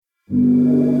Hello,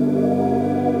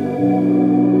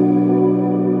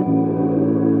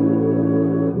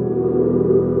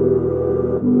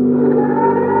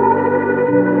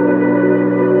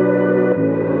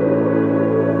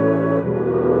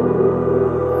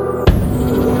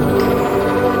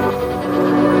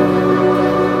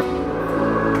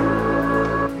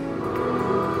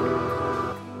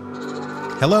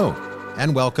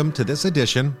 and welcome to this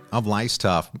edition of Life's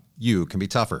Tough, You Can Be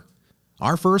Tougher.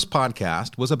 Our first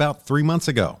podcast was about 3 months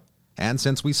ago, and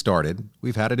since we started,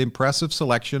 we've had an impressive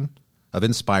selection of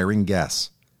inspiring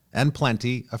guests and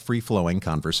plenty of free-flowing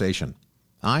conversation.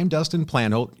 I'm Dustin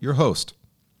Planholt, your host.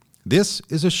 This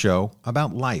is a show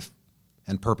about life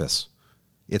and purpose.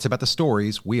 It's about the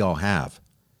stories we all have.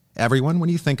 Everyone,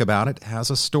 when you think about it, has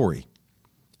a story.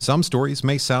 Some stories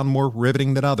may sound more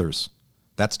riveting than others.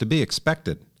 That's to be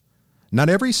expected. Not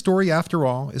every story, after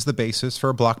all, is the basis for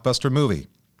a blockbuster movie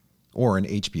or an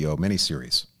HBO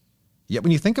miniseries. Yet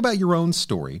when you think about your own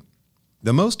story,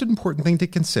 the most important thing to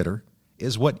consider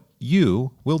is what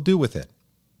you will do with it.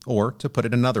 Or, to put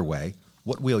it another way,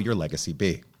 what will your legacy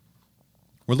be?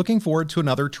 We're looking forward to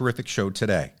another terrific show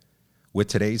today with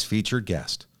today's featured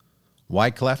guest,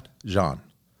 Wyclef Jean.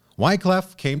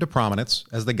 Wyclef came to prominence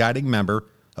as the guiding member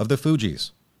of the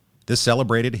Fugees, the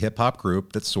celebrated hip-hop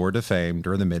group that soared to fame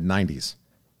during the mid-90s.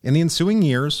 In the ensuing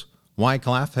years,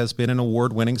 Wyclef has been an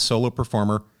award-winning solo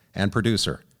performer and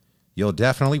producer. You'll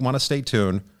definitely want to stay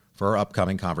tuned for our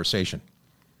upcoming conversation.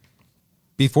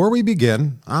 Before we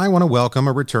begin, I want to welcome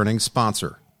a returning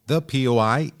sponsor, the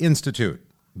POI Institute.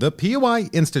 The POI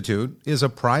Institute is a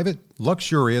private,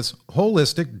 luxurious,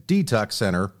 holistic detox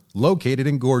center located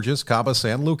in gorgeous Cabo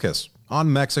San Lucas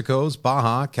on Mexico's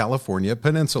Baja California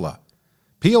Peninsula.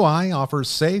 POI offers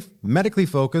safe, medically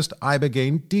focused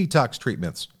ibogaine detox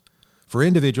treatments for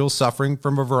individuals suffering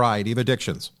from a variety of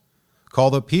addictions.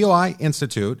 Call the POI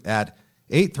Institute at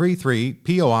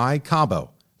 833-POI-CABO.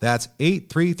 That's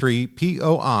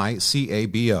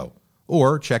 833-POI-CABO.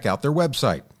 Or check out their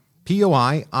website,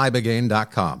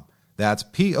 poibogaine.com. That's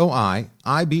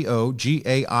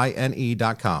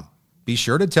POIIBOGAINE.com. Be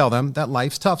sure to tell them that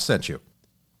Life's Tough sent you.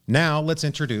 Now let's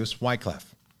introduce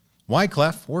Wyclef.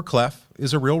 Wyclef, or Clef,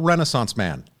 is a real Renaissance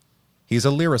man. He's a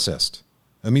lyricist,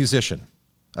 a musician,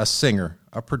 a singer,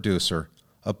 a producer,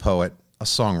 a poet, a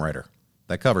songwriter.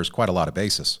 That covers quite a lot of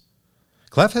bases.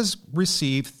 Clef has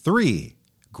received 3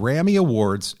 Grammy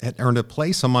Awards and earned a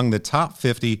place among the top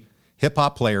 50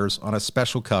 hip-hop players on a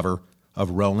special cover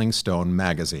of Rolling Stone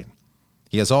magazine.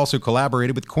 He has also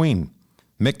collaborated with Queen,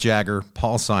 Mick Jagger,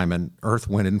 Paul Simon, Earth,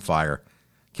 Wind & Fire,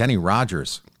 Kenny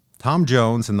Rogers, Tom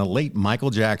Jones, and the late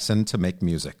Michael Jackson to make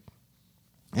music.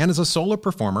 And as a solo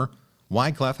performer,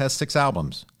 Wyclef has 6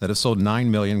 albums that have sold 9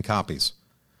 million copies.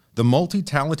 The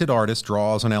multi-talented artist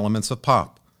draws on elements of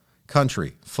pop,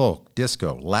 country, folk,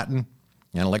 disco, Latin,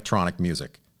 and electronic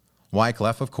music.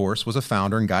 Wyclef, of course, was a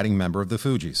founder and guiding member of the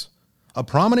Fugees, a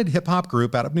prominent hip-hop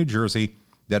group out of New Jersey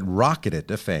that rocketed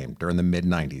to fame during the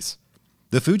mid-90s.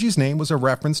 The Fugees' name was a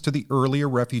reference to the earlier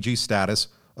refugee status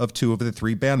of 2 of the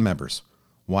 3 band members,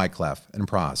 Wyclef and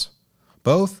Pras.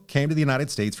 Both came to the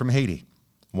United States from Haiti.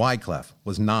 Wyclef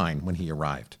was 9 when he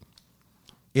arrived.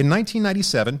 In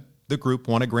 1997, the group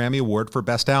won a Grammy Award for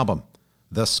Best Album,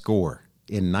 The Score,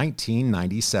 in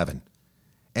 1997.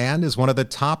 And as one of the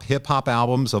top hip-hop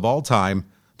albums of all time,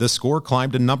 The Score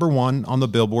climbed to number 1 on the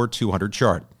Billboard 200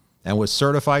 chart and was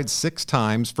certified 6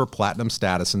 times for platinum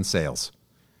status in sales.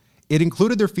 It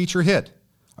included their feature hit,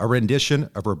 a rendition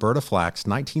of Roberta Flack's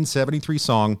 1973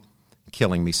 song,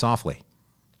 Killing Me Softly.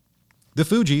 The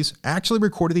Fugees actually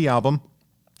recorded the album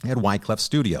at Wyclef's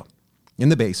studio in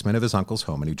the basement of his uncle's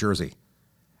home in New Jersey.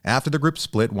 After the group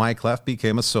split, Wyclef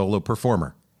became a solo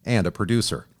performer and a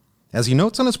producer. As he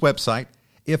notes on his website,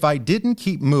 "If I didn't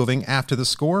keep moving after The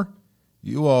Score,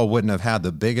 you all wouldn't have had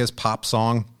the biggest pop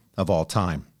song of all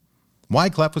time."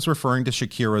 Wyclef was referring to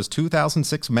Shakira's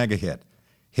 2006 mega hit,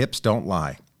 Hips Don't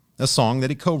Lie, a song that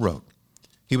he co-wrote.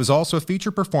 He was also a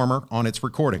featured performer on its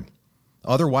recording.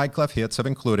 Other Wyclef hits have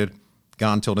included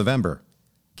Gone Till November,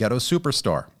 Ghetto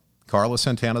Superstar, Carlos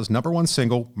Santana's #1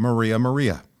 single, Maria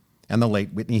Maria, and the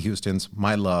late Whitney Houston's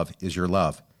My Love Is Your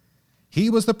Love. He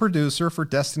was the producer for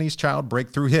Destiny's Child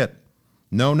breakthrough hit,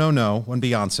 No, No, No, when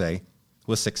Beyoncé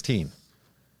was 16.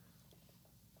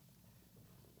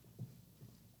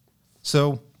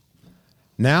 So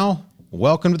now,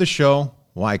 welcome to the show,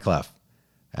 Wyclef.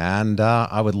 And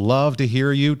I would love to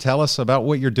hear you tell us about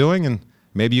what you're doing, and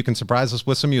maybe you can surprise us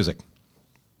with some music.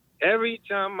 Every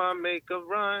time I make a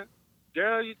run,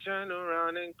 girl, you turn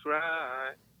around and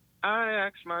cry. I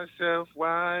ask myself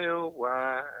why, oh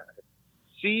why.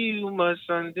 See, you must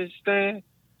understand,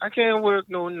 I can't work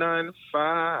no 9 to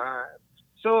 5,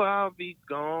 so I'll be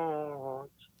gone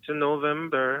to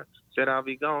November. Said I'll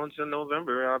be gone to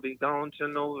November. I'll be gone to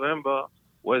November.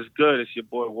 What's good? It's your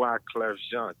boy Wyclef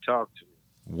Jean. Talk to me.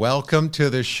 Welcome to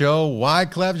the show,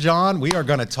 Wyclef Jean. We are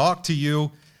going to talk to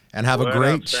you and have a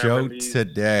great show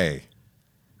today.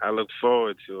 I look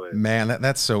forward to it. Man,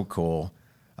 that's so cool.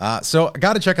 So I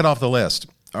got to check it off the list.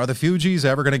 Are the Fugees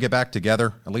ever going to get back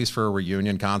together, at least for a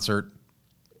reunion concert?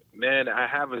 Man, I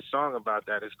have a song about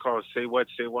that. It's called Say What,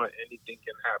 Anything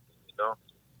Can Happen, you know?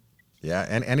 Yeah,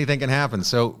 and anything can happen.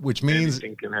 So, which means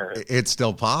it's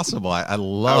still possible. I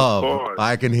love,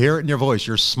 I can hear it in your voice.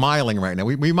 You're smiling right now.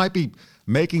 We might be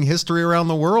making history around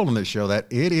the world in this show that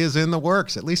it is in the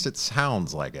works. At least it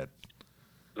sounds like it.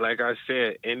 Like I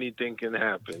said, anything can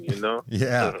happen, you know?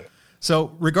 Yeah.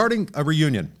 So regarding a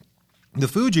reunion, the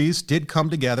Fugees did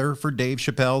come together for Dave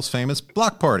Chappelle's famous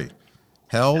block party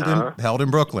held in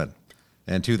Brooklyn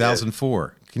in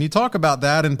 2004. Yes. Can you talk about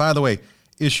that? And by the way,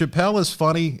 is Chappelle as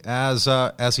funny as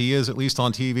he is, at least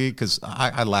on TV? Because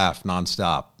I laugh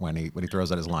nonstop when he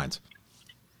throws out his lines.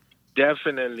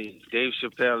 Definitely. Dave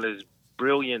Chappelle is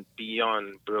brilliant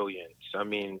beyond brilliance. I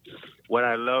mean, what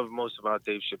I love most about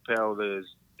Dave Chappelle is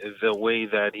the way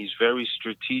that he's very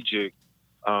strategic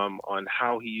on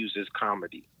how he uses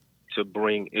comedy to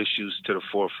bring issues to the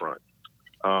forefront.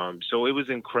 So it was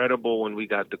incredible when we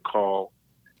got the call,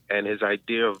 and his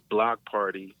idea of block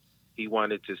party, he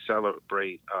wanted to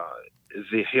celebrate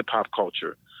the hip hop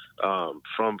culture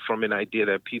from an idea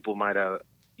that people might have,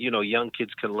 young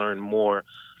kids can learn more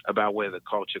about where the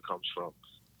culture comes from.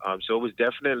 So it was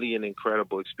definitely an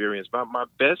incredible experience. But my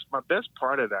best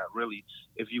part of that, really,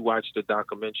 if you watch the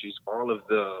documentaries, all of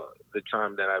the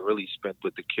time that I really spent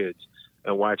with the kids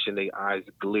and watching their eyes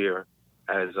glare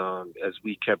as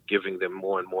we kept giving them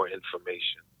more and more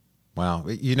information. Wow,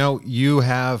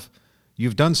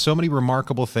 you've done so many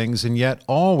remarkable things, and yet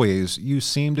always you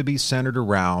seem to be centered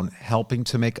around helping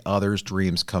to make others'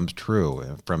 dreams come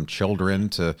true, from children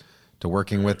to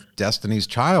working with Destiny's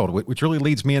Child, which really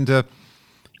leads me into.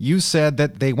 You said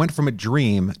that they went from a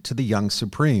dream to the Young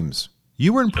Supremes.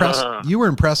 You were impressed. You were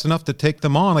impressed enough to take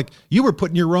them on. Like, you were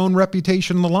putting your own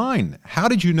reputation on the line. How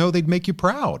did you know they'd make you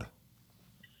proud?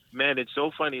 Man, it's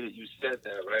so funny that you said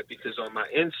that, right? Because on my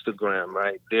Instagram,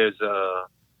 right, there's a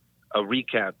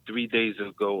recap 3 days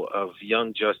ago of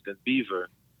young Justin Bieber,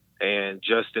 and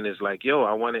Justin is like, "Yo,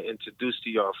 I want to introduce to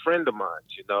you a friend of mine,"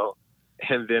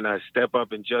 and then I step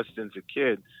up, and Justin's a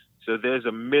kid. So there's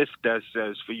a myth that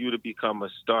says for you to become a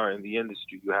star in the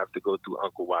industry, you have to go through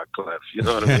Uncle Wyclef. You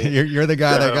know what I mean? you're the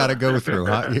guy that got to go through,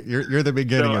 huh? You're the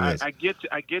beginning of this. I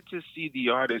get to see the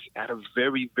artist at a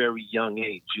very, very young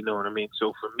age. You know what I mean?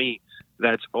 So for me,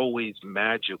 that's always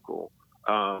magical.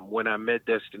 When I met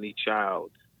Destiny Child,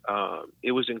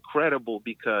 it was incredible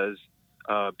because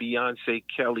Beyonce,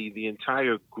 Kelly, the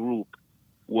entire group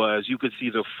you could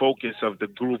see the focus of the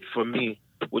group for me,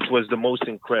 which was the most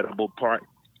incredible part.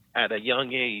 At a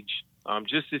young age,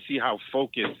 just to see how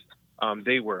focused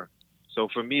they were. So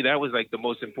for me, that was like the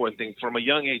most important thing. From a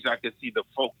young age, I could see the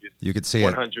focus. You could see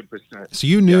 100%. So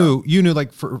you knew,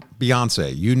 like for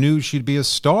Beyonce, you knew she'd be a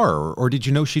star, or did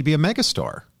you know she'd be a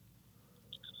megastar?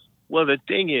 Well, the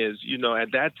thing is,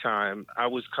 at that time, I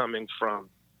was coming from,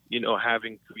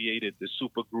 having created the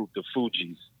supergroup, the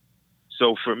Fugees.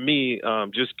 So for me,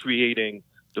 just creating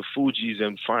the Fugees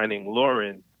and finding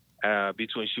Lauren,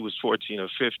 between she was 14 or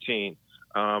 15,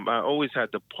 I always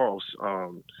had the pulse.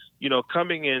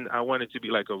 Coming in, I wanted to be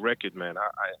like a record man.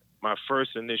 My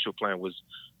first initial plan was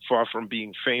far from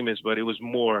being famous, but it was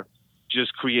more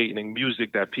just creating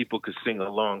music that people could sing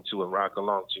along to and rock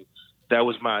along to. That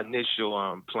was my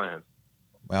initial plan.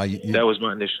 Well, that was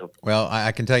my initial. Well,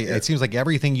 I can tell you, it seems like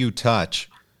everything you touch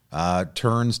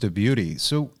turns to beauty.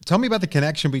 So tell me about the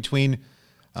connection between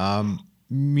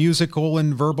musical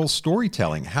and verbal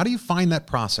storytelling. How do you find that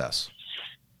process?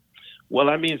 Well,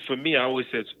 I mean, for me, I always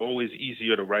say it's always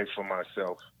easier to write for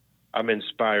myself. I'm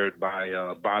inspired by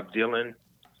Bob Dylan,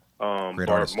 Bob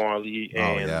Marley,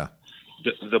 and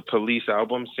the Police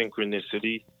album,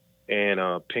 Synchronicity,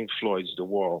 and Pink Floyd's The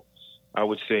Wall. I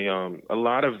would say a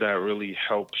lot of that really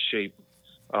helped shape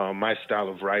my style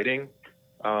of writing.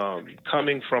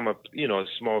 Coming from a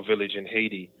small village in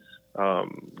Haiti,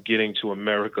 getting to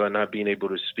America, not being able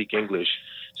to speak English.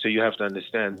 So you have to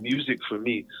understand, music for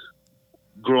me,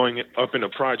 growing up in the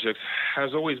projects,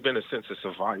 has always been a sense of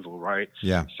survival, right?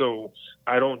 Yeah. So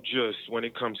I don't just, when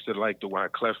it comes to like the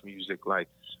Wyclef music, like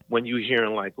when you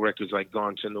hearing like records like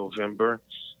Gone to November,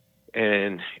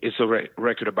 and it's a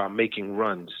record about making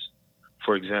runs,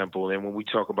 for example. And when we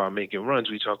talk about making runs,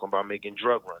 we talk about making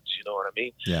drug runs, you know what I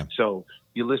mean? Yeah. So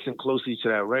you listen closely to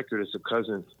that record, it's a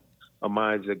cousin of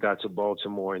mine that got to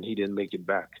Baltimore and he didn't make it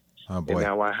back. Oh And boy.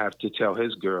 now I have to tell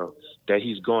his girl that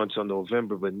he's gone till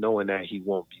November, but knowing that he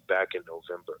won't be back in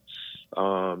November.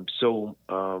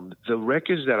 The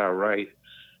records that I write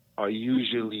are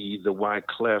usually the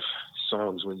Wyclef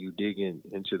songs when you dig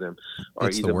into them, or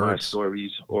It's the either my words.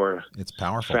 stories or It's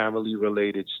powerful.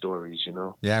 family-related stories, you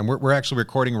know? Yeah, and we're actually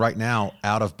recording right now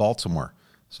out of Baltimore,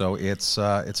 so it's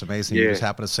amazing. You Yeah. just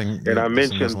happen to sing. And I sing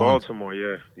mentioned those lines. Baltimore,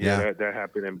 yeah. Yeah. That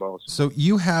happened in Baltimore. So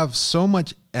you have so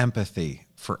much empathy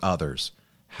for others.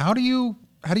 How do you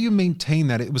maintain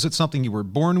that? Was it something you were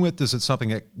born with? Is it something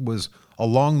that was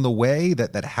along the way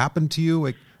that happened to you?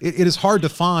 It is hard to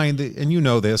find, and you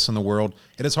know this in the world,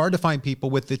 it is hard to find people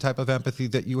with the type of empathy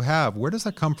that you have. Where does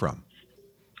that come from?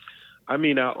 I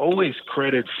mean, I always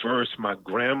credit first my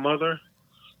grandmother,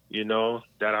 you know,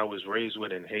 that I was raised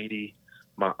with in Haiti,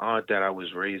 my aunt that I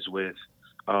was raised with.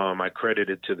 I credit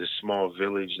it to the small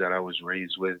village that I was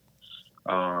raised with.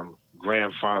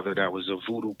 Grandfather that was a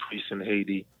voodoo priest in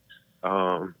Haiti.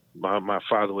 My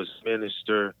father was a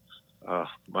minister.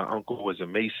 My uncle was a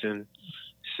mason.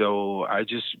 So I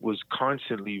just was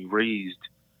constantly raised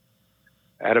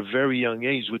at a very young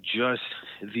age with just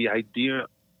the idea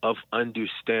of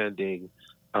understanding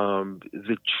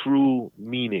the true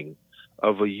meaning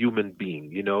of a human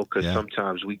being, you know, because Yeah.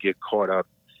 sometimes we get caught up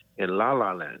in La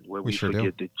La Land where we sure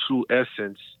forget do. the true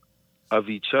essence of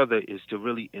each other is to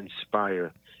really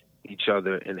inspire each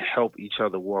other and help each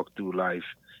other walk through life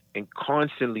and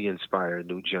constantly inspire a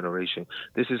new generation.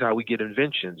 This is how we get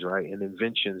inventions, right? And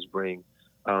inventions bring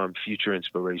future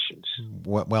inspirations.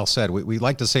 Well said. We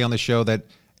like to say on the show that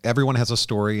everyone has a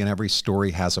story and every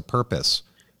story has a purpose.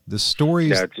 The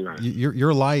stories, That's right.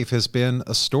 your life has been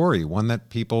a story, one that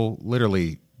people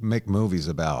literally make movies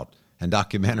about and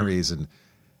documentaries,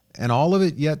 and all of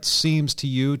it yet seems to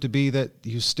you to be that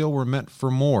you still were meant for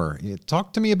more.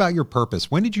 Talk to me about your purpose.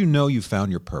 When did you know you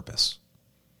found your purpose?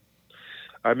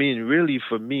 I mean, really,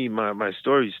 for me, my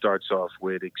story starts off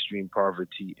with extreme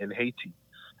poverty in Haiti.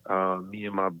 Me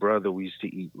and my brother, we used to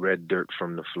eat red dirt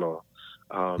from the floor.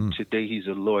 Today, he's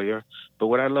a lawyer. But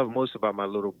what I love most about my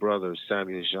little brother,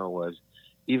 Samuel Jean, was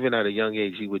even at a young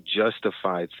age, he would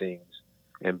justify things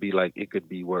and be like, it could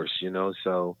be worse, you know?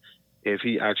 So if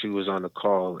he actually was on the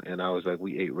call and I was like,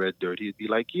 we ate red dirt, he'd be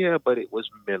like, yeah, but it was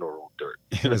mineral dirt.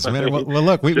 Well,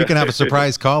 look, we can have a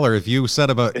surprise caller. If you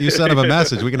send him a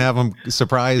message, we can have him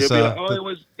surprise. He'll be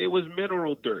like, it was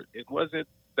mineral dirt. It wasn't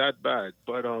that bad.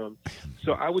 But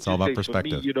so I would It's all just about say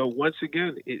perspective. for me, you know, once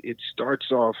again, it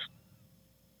starts off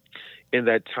in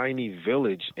that tiny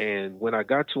village. And when I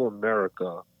got to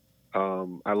America,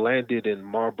 I landed in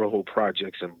Marlboro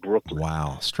Projects in Brooklyn.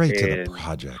 Wow, straight to the And-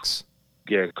 projects.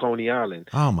 Yeah, Coney Island.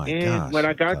 Oh my And gosh. when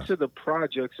I got to the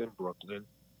projects in Brooklyn,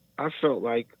 I felt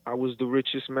like I was the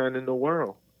richest man in the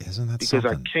world Isn't that because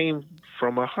something? I came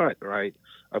from a hut, right?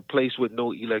 A place with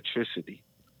no electricity,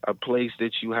 a place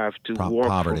that you have to walk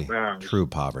Poverty, for miles true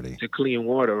poverty. to clean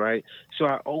water, right? So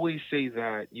I always say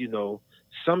that, you know,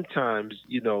 sometimes,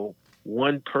 you know,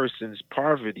 one person's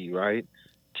poverty, right,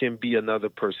 can be another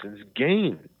person's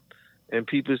gain. And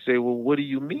people say, well, what do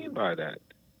you mean by that?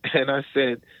 And I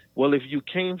said, well, if you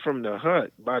came from the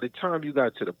hut, by the time you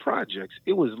got to the projects,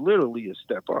 it was literally a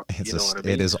step up. You know what I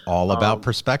mean? It is all about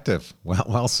perspective.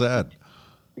 Well said.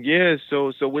 Yeah,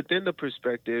 so within the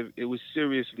perspective, it was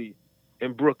seriously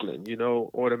in Brooklyn, you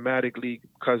know, automatically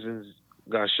cousins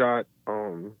got shot.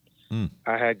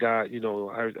 I had got, you know,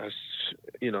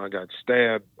 I got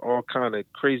stabbed, all kind of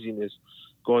craziness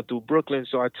going through Brooklyn.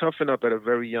 So I toughened up at a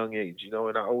very young age, you know,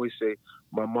 and I always say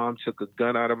my mom took a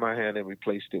gun out of my hand and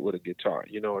replaced it with a guitar.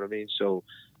 You know what I mean? So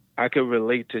I could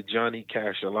relate to Johnny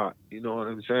Cash a lot. You know what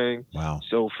I'm saying? Wow.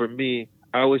 So for me,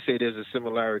 I always say there's a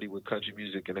similarity with country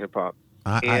music and hip hop.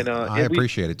 I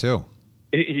appreciate it too.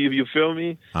 You feel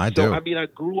me? I So, do. I mean, I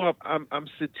grew up, I'm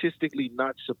statistically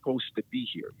not supposed to be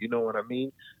here. You know what I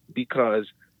mean? Because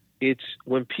it's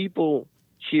when people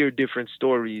hear different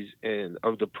stories and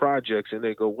of the projects and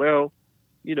they go, well,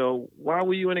 you know, why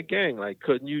were you in a gang? Like,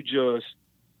 couldn't you just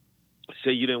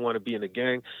say you didn't want to be in a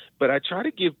gang? But I try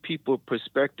to give people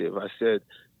perspective. I said,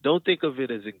 don't think of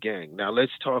it as a gang. Now,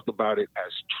 let's talk about it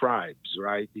as tribes,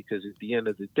 right? Because at the end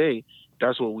of the day,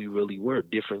 that's what we really were,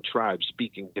 different tribes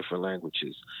speaking different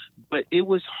languages. But it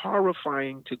was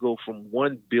horrifying to go from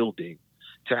one building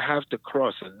to have to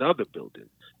cross another building.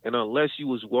 And unless you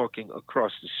was walking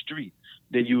across the street,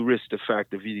 then you risk the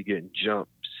fact of either getting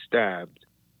jumped, stabbed,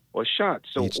 or shot.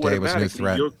 So Each day was a new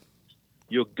threat.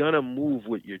 You're going to move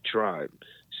with your tribe.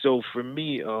 So for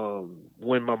me,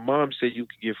 when my mom said you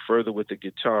could get further with the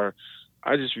guitar,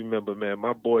 I just remember, man,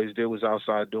 my boys, they was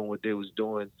outside doing what they was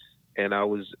doing, and I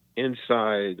was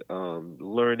inside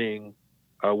learning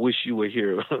I Wish You Were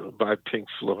Here by Pink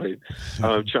Floyd,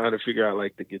 trying to figure out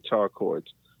like the guitar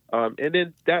chords. And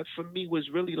then that for me was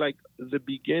really like the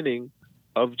beginning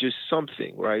of just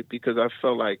something, right? Because I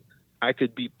felt like I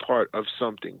could be part of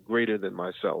something greater than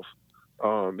myself.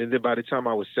 And then by the time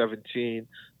I was 17,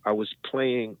 I was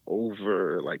playing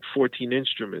over like 14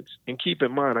 instruments. And keep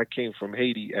in mind, I came from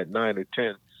Haiti at 9 or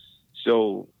 10.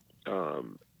 So,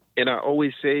 and I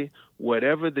always say,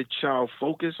 whatever the child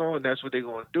focus on, that's what they're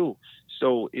going to do.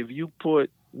 So if you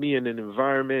put me in an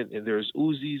environment and there's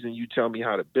Uzis and you tell me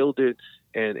how to build it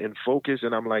and focus,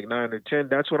 and I'm like 9 or 10,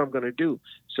 that's what I'm going to do.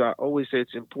 So I always say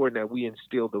it's important that we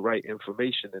instill the right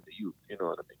information in the youth. You know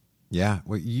what I mean? Yeah.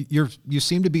 Well, you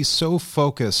seem to be so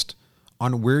focused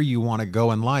on where you want to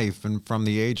go in life. And from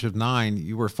the age of 9,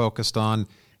 you were focused on,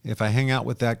 if I hang out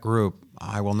with that group,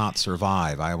 I will not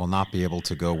survive. I will not be able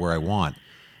to go where I want.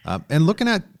 And looking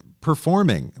at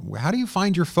performing, how do you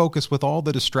find your focus with all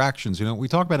the distractions? You know, we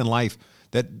talk about in life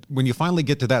that when you finally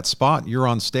get to that spot, you're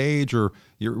on stage or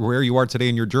you're where you are today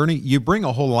in your journey, you bring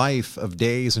a whole life of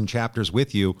days and chapters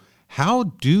with you. How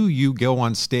do you go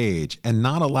on stage and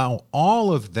not allow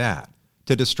all of that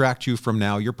to distract you from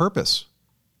now your purpose?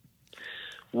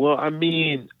 Well, I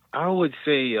mean, I would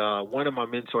say one of my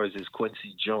mentors is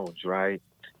Quincy Jones, right?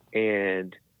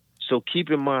 And so keep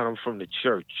in mind, I'm from the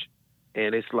church,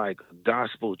 and it's like a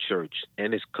gospel church,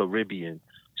 and it's Caribbean.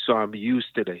 So I'm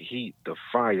used to the heat, the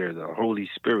fire, the Holy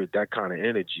Spirit, that kind of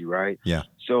energy, right? Yeah.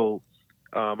 So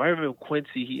I remember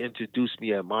Quincy, he introduced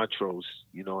me at Montrose,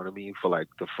 you know what I mean, for like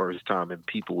the first time, and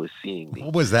people were seeing me.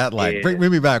 What was that like? And,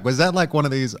 Bring me back. Was that like one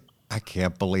of these, I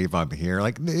can't believe I'm here?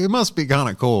 Like, it must be kind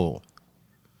of cool.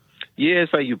 yeah,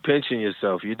 it's like you pinching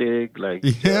yourself, you dig? Like,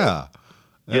 Yeah.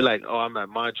 you're like, oh, I'm at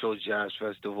Montrose Jazz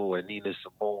Festival and Nina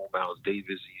Simone, Miles Davis,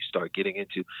 and you start getting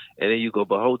into, and then you go,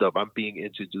 but hold up, I'm being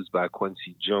introduced by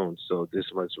Quincy Jones, so this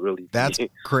must really That's be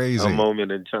crazy. a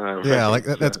moment in time. Yeah, right?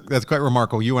 like that's quite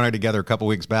remarkable. You and I together a couple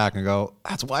weeks back and go,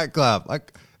 that's Wyclef.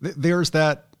 Like there's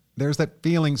that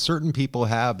feeling certain people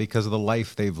have because of the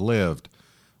life they've lived,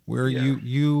 where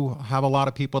you have a lot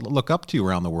of people that look up to you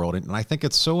around the world, and I think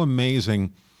it's so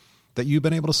amazing that you've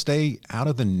been able to stay out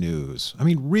of the news. I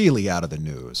mean, really out of the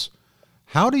news.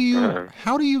 How do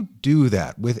you do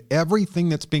that with everything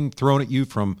that's being thrown at you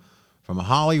from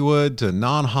Hollywood to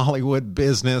non-Hollywood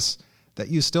business, that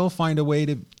you still find a way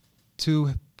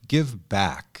to give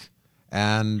back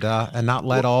and not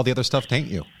let all the other stuff taint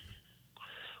you?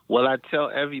 Well, I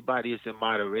tell everybody it's in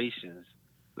moderations.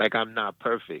 Like, I'm not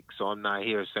perfect, so I'm not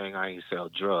here saying I ain't sell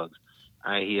drugs.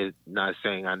 I ain't here not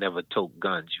saying I never tote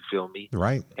guns, you feel me?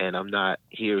 Right. And I'm not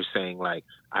here saying, like,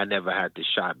 I never had to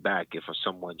shot back if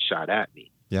someone shot at me.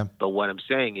 Yeah. But what I'm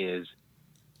saying is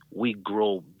we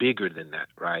grow bigger than that,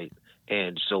 right?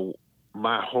 And so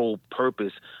my whole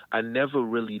purpose, I never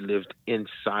really lived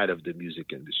inside of the music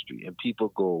industry. And people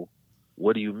go,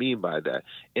 what do you mean by that?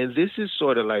 And this is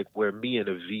sort of like where me and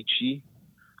Avicii,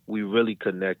 we really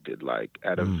connected, like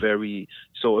at a very,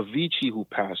 so Avicii, who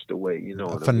passed away, you know,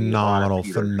 phenomenal.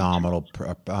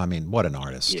 I mean, what an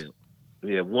artist. Yeah.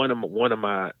 Yeah. One of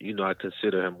my, you know, I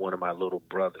consider him one of my little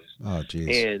brothers. Oh,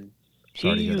 geez. And he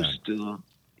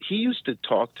used to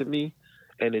talk to me,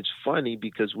 and it's funny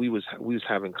because we was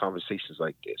having conversations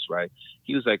like this, right?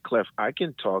 He was like, Clef, I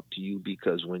can talk to you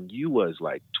because when you was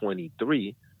like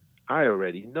 23, I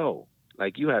already know.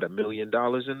 Like, you had $1 million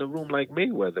in the room like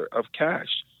Mayweather of cash.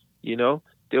 You know,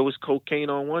 there was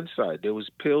cocaine on one side. There was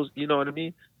pills. You know what I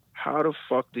mean? How the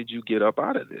fuck did you get up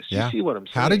out of this? Yeah. You see what I'm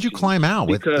saying? How did you climb out?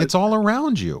 Because it's all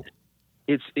around you.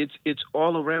 It's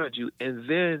all around you. And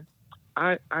then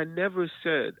I never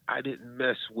said I didn't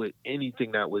mess with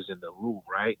anything that was in the room,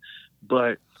 right?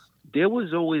 But there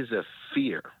was always a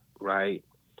fear, right,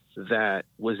 that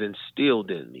was instilled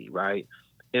in me, right?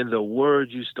 And the word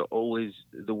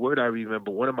I remember,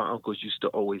 one of my uncles used to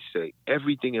always say,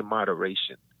 everything in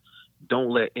moderation.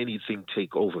 Don't let anything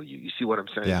take over you. You see what I'm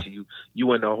saying to you?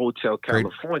 You in a Hotel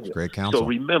California. Great counsel. So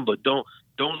remember, don't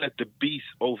let the beast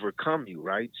overcome you,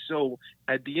 right? So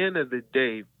at the end of the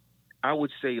day, I would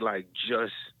say, like,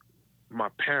 just my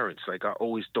parents. Like, I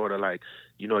always thought of, like,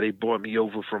 you know, they brought me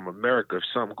over from America. If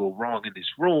something go wrong in this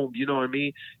room, you know what I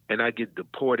mean? And I get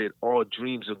deported, all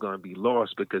dreams are going to be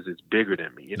lost because it's bigger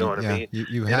than me. You know what I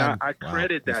mean? I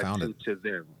credit that to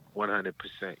them 100%.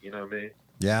 You know what I mean?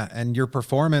 Yeah, and your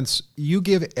performance, you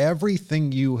give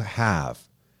everything you have.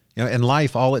 You know, in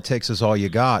life, all it takes is all you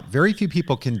got. Very few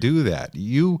people can do that.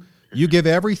 You give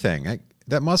everything.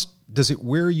 Does it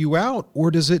wear you out,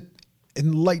 or does it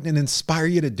enlighten and inspire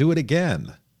you to do it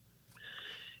again?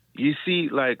 You see,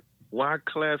 like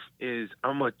Wyclef is,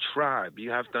 I'm a tribe.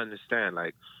 You have to understand,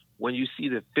 like when you see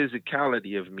the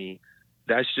physicality of me,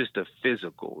 that's just a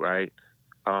physical, right?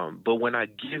 But when I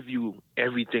give you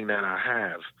everything that I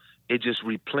have, it just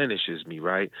replenishes me,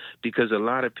 right? Because a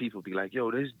lot of people be like, "Yo,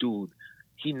 this dude,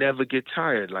 he never get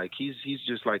tired. Like he's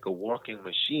just like a walking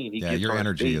machine. He Yeah, gets your on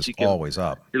energy stage, is he can." always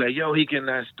up. They're like, "Yo, he can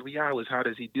last 3 hours. How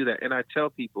does he do that?" And I tell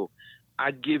people,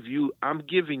 I'm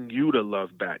giving you the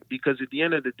love back because at the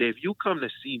end of the day, if you come to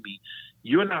see me,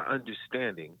 you're not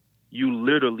understanding. You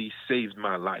literally saved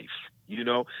my life, you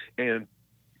know? And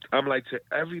I'm like, to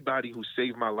everybody who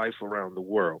saved my life around the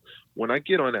world, when I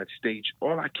get on that stage,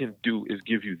 all I can do is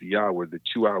give you the hour, the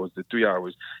 2 hours, the 3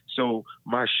 hours. So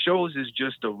my shows is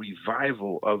just a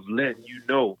revival of letting you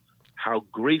know how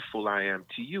grateful I am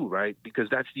to you, right? Because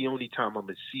that's the only time I'm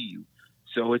going to see you.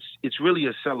 So it's really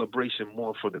a celebration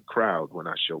more for the crowd when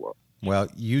I show up. Well,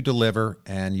 you deliver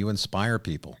and you inspire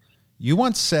people. You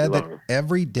once said that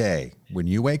every day when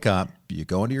you wake up, you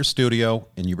go into your studio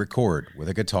and you record with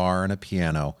a guitar and a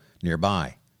piano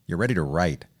nearby. You're ready to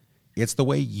write. It's the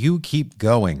way you keep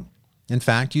going. In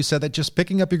fact, you said that just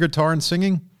picking up your guitar and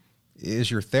singing is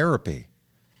your therapy.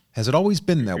 Has it always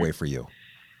been that way for you?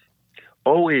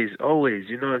 Always, always.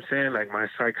 You know what I'm saying? Like my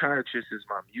psychiatrist is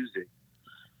my music.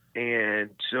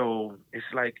 And so it's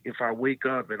like if I wake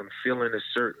up and I'm feeling a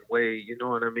certain way, you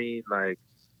know what I mean? Like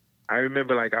I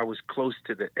remember like I was close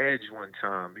to the edge one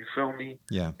time, you feel me?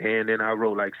 Yeah. And then I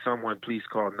wrote like Someone Please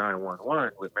Call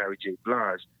 911 with Mary J.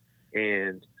 Blige.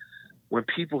 And when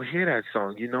people hear that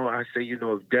song, you know, I say, you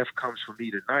know, if death comes for me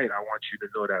tonight, I want you to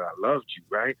know that I loved you,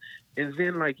 right? And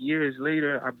then like years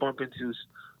later, I bump into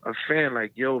a fan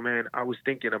like, yo, man, I was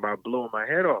thinking about blowing my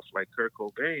head off like Kurt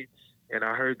Cobain. And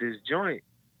I heard this joint,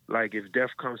 like if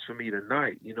death comes for me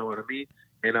tonight, you know what I mean?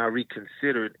 And I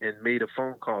reconsidered and made a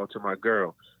phone call to my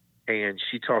girl. And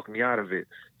she talked me out of it.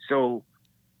 So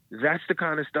that's the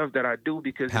kind of stuff that I do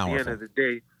because Powerful. At the end of the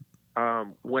day,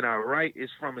 when I write,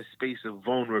 it's from a space of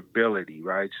vulnerability,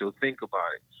 right? So think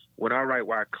about it. When I write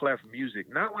Wyclef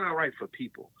music, not when I write for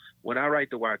people. When I write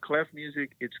the Wyclef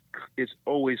music, it's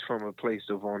always from a place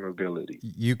of vulnerability.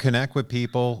 You connect with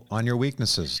people on your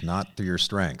weaknesses, not through your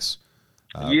strengths.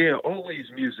 Yeah, always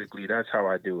musically. That's how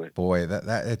I do it. Boy,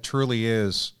 that it truly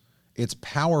is. It's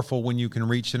powerful when you can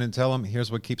reach in and tell them,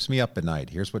 here's what keeps me up at night.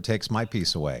 Here's what takes my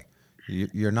peace away.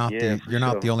 You're not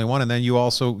the only one. And then you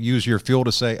also use your fuel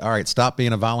to say, all right, stop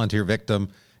being a volunteer victim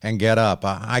and get up.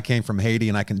 I came from Haiti,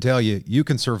 and I can tell you, you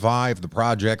can survive the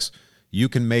projects. You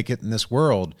can make it in this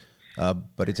world.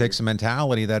 But it takes a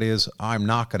mentality that is, I'm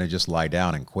not going to just lie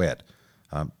down and quit.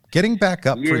 Getting back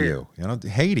up for you,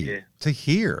 Haiti, to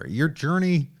hear your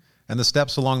journey and the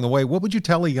steps along the way. What would you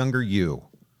tell a younger you?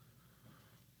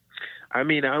 I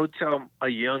mean, I would tell a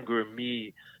younger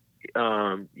me,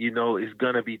 it's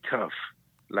going to be tough.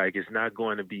 Like, it's not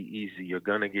going to be easy. You're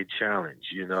going to get challenged,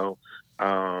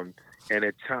 and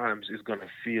at times it's going to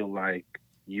feel like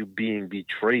you being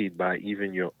betrayed by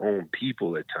even your own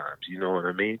people at times, you know what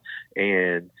I mean?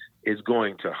 And it's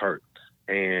going to hurt.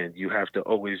 And you have to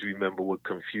always remember what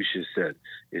Confucius said.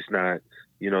 It's not,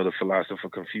 the philosopher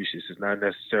Confucius, it's not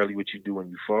necessarily what you do when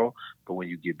you fall, but when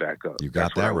you get back up. You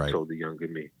got that right. I told the younger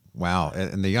me. Wow.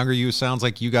 And the younger you sounds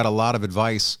like you got a lot of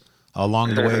advice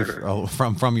along the way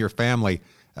from your family.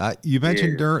 You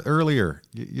mentioned earlier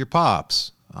your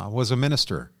pops was a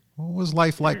minister. What was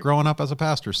life like growing up as a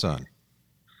pastor's son?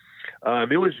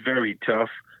 It was very tough,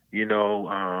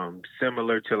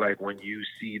 similar to like when you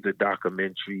see the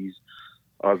documentaries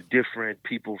of different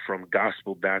people from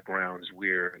gospel backgrounds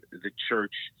where the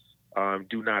church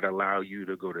do not allow you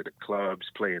to go to the clubs,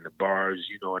 play in the bars,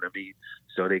 you know what I mean?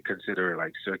 So they consider it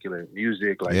like circular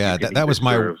music. Like that was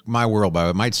my world.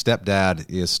 My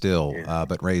stepdad is still,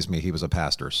 but raised me. He was a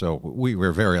pastor. So we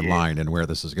were very aligned in where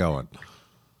this is going.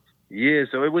 Yeah,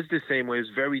 so it was the same way. It was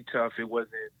very tough. It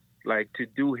wasn't like to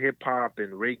do hip hop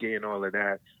and reggae and all of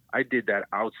that. I did that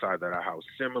outside of the house,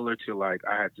 similar to like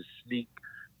I had to sneak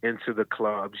into the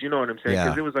clubs. You know what I'm saying?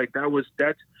 Because it was like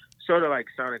that's sort of like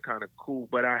sounded kind of cool,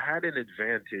 but I had an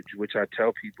advantage, which I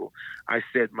tell people. I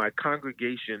said my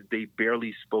congregation, they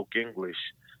barely spoke English.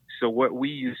 So what we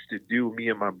used to do, me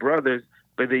and my brothers,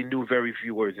 but they knew very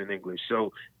few words in English.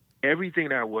 So everything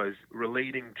that was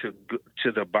relating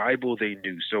to the Bible, they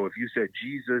knew. So if you said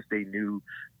Jesus, they knew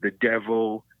the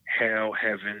devil, hell,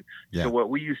 heaven. Yeah. So what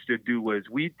we used to do was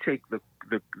we'd take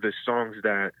the songs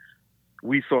that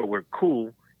we thought were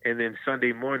cool, and then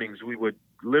Sunday mornings we would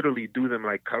literally do them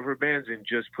like cover bands and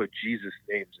just put Jesus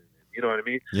names in them. You know what I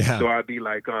mean? Yeah. So I'd be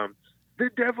like, the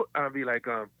devil. I'd be like,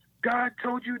 God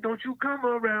told you, don't you come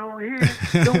around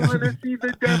here. Don't want to see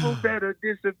the devil, better Oh,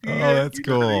 disappear. that's You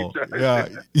know what I mean? cool. Yeah,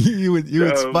 you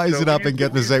would spice So it up and get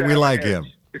to we used say to we have an like him.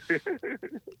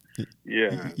 edge.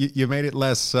 Yeah. You made it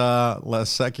less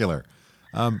secular.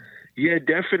 Yeah,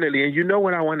 definitely. And you know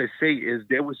what I want to say is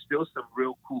there was still some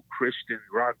real cool Christian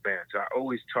rock bands. I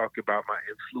always talk about my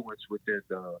influence within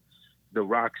the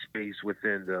rock space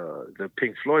within the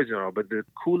Pink Floyds and all, but the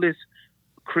coolest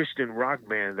Christian rock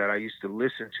band that I used to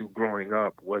listen to growing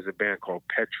up was a band called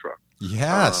Petra.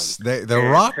 Yes, the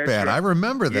And rock Petra, band. I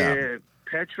remember them. yeah,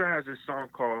 Petra has a song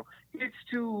called "It's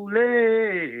Too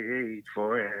Late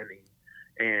for Annie,"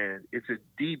 and it's a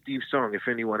deep, deep song. If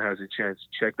anyone has a chance,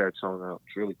 check that song out.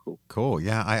 It's really cool. Cool.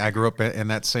 Yeah, I grew up in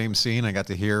that same scene. I got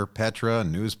to hear Petra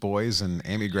and Newsboys and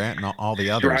Amy Grant and all the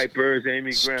others. Stripers,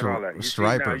 Amy Grant, all that. You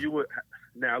Striper. See,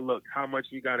 now look how much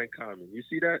we got in common. You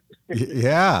see that?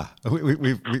 Yeah,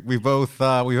 we both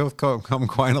come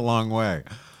quite a long way.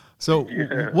 So,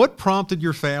 what prompted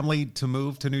your family to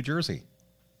move to New Jersey?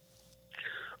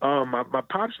 My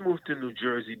pops moved to New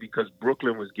Jersey because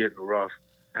Brooklyn was getting rough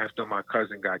after my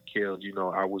cousin got killed. You know,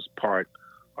 I was part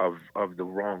of the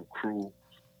wrong crew,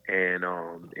 and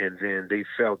then they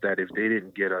felt that if they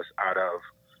didn't get us out of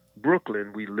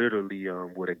Brooklyn, we literally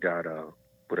would have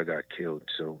got killed.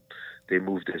 So they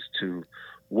moved us to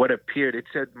what appeared. It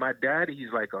said my dad.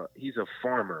 He's a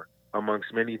farmer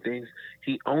amongst many things.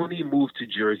 He only moved to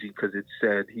Jersey because it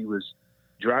said he was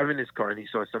driving his car and he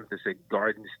saw something that said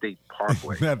Garden State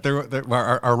Parkway.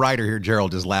 Our writer here,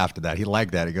 Gerald, just laughed at that. He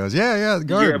liked that. He goes, yeah,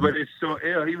 Garden. Yeah, but it's so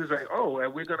ill. He was like, oh,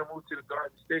 and we're gonna move to the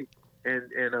Garden State, and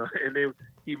then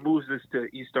he moves us to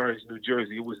East Orange, New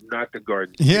Jersey. It was not the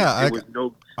Garden State. Yeah,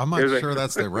 I'm not sure like,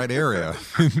 that's the right area.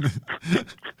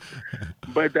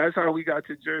 But that's how we got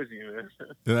to Jersey, man.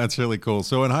 That's really cool.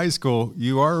 So in high school,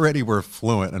 you already were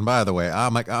fluent. And by the way,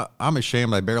 I'm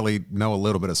ashamed I barely know a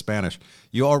little bit of Spanish.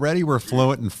 You already were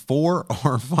fluent in 4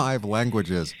 or 5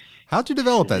 languages. How'd you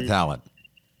develop that talent?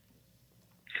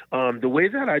 The way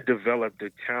that I developed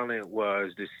the talent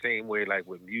was the same way like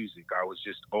with music. I was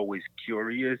just always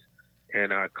curious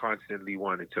and I constantly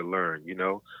wanted to learn, you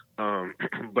know.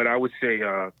 But I would say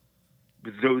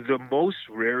the most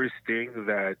rarest thing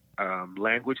that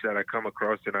language that I come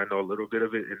across, and I know a little bit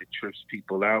of it and it trips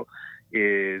people out,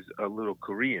 is a little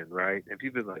Korean, right? And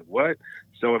people are like, what?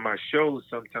 So in my shows,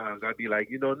 sometimes I'd be like,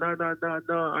 you know, na,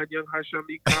 안녕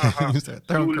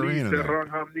하십니까. Korean.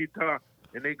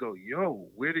 And they go, yo,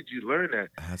 where did you learn that?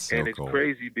 That's so and it's cool.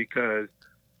 crazy because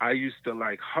I used to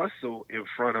like hustle in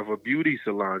front of a beauty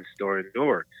salon store in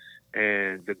Newark.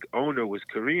 And the owner was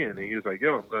Korean. And he was like,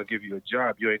 yo, I'm going to give you a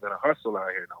job. You ain't going to hustle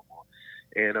out here no more.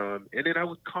 And then I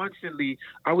was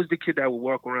the kid that would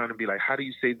walk around and be like, how do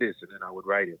you say this? And then I would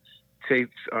write it.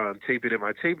 Tape it in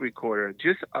my tape recorder.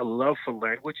 Just a love for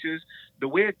languages. The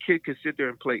way a kid could sit there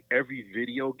and play every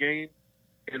video game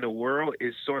in the world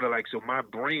is sort of like, so my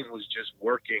brain was just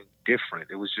working different.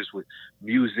 It was just with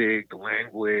music,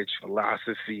 language,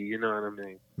 philosophy, you know what I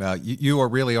mean? Now, you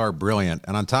really are brilliant.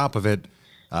 And on top of it,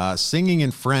 singing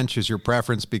in French is your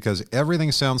preference because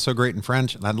everything sounds so great in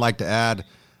French. And I'd like to add,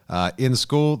 in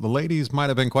school, the ladies might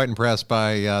have been quite impressed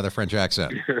by the French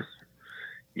accent.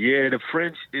 Yeah, the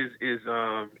French is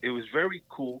it was very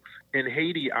cool. In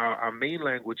Haiti, our main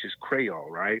language is Creole,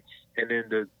 right? And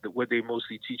then what they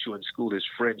mostly teach you in school is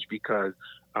French because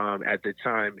at the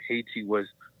time Haiti was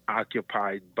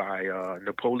occupied by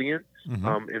Napoleon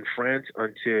in France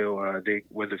until they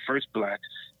were the first blacks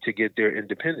to get their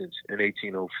independence in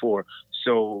 1804.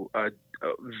 So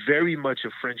very much a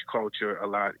French culture a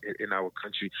lot in our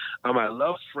country. I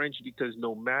love French because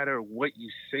no matter what you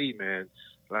say, man,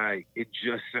 like, it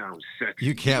just sounds sexy.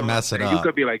 You can't mess it up. You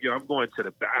could be like, yo, I'm going to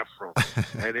the bathroom.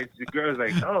 And the girl's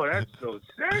like, oh, that's so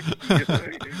sexy.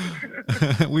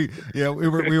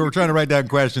 we were trying to write down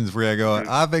questions for you. I go,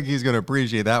 I think he's going to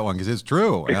appreciate that one because it's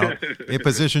true. You know? It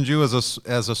positions you as a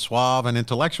suave and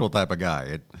intellectual type of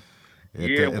guy.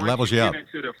 It levels you up.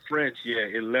 Once you get into the French,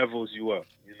 it levels you up.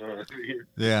 You know what I mean?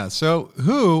 Yeah. So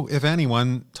who, if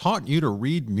anyone, taught you to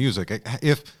read music?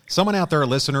 If someone out there,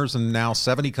 listeners in now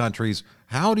 70 countries,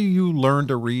 how do you learn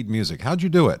to read music? How'd you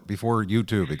do it before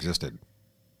YouTube existed?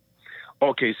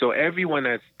 Okay, so everyone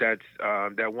that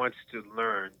wants to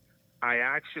learn, I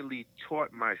actually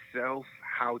taught myself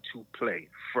how to play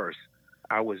first.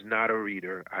 I was not a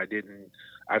reader. I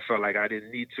felt like I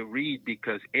didn't need to read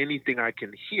because anything I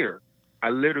can hear, I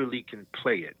literally can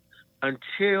play it.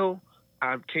 Until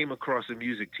I came across a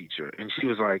music teacher, and she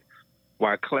was like,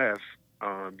 Wyclef,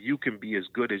 you can be as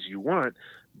good as you want,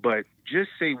 but just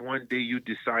say one day you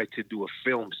decide to do a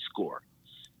film score.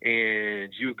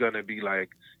 and you're gonna be like,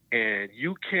 and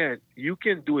you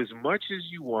can do as much as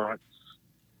you want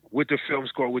with the film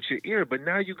score with your ear, but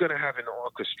now you're gonna have an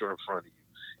orchestra in front of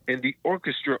you, and the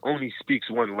orchestra only speaks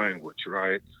one language,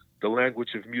 right? The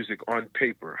language of music on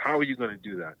paper. How are you gonna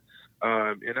do that?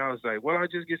 And I was like, well, I'll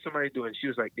just get somebody to do it. And she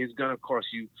was like, it's going to cost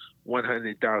you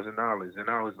 $100,000. And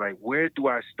I was like, where do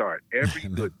I start? Every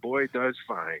good boy does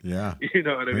fine. Yeah. You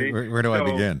know what I mean? Where do I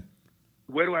begin?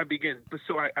 Where do I begin?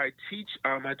 So I teach,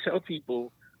 I tell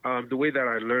people the way that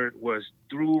I learned was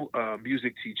through a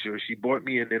music teacher. She brought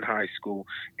me in high school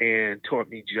and taught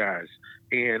me jazz.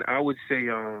 And I would say,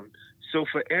 so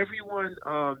for everyone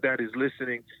that is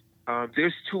listening,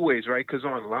 there's two ways, right? Because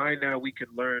online now we can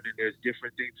learn and there's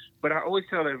different things. But I always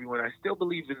tell everyone, I still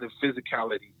believe in the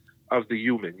physicality of the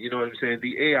human. You know what I'm saying?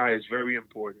 The AI is very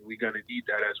important. We're going to need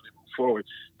that as we move forward.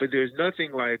 But there's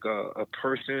nothing like a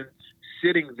person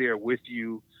sitting there with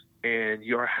you and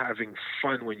you're having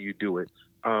fun when you do it,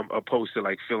 opposed to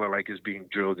like feeling like it's being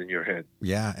drilled in your head.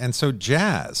 Yeah. And so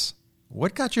jazz,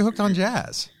 what got you hooked on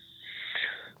jazz?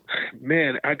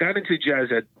 Man, I got into jazz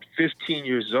at 15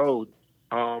 years old.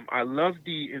 I love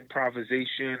the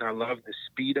improvisation. I love the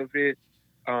speed of it.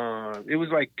 It was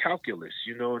like calculus,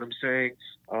 you know what I'm saying?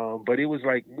 But it was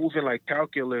like moving like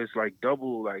calculus, like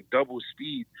double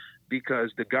speed,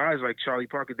 because the guys like Charlie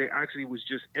Parker, they actually was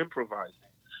just improvising.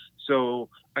 So,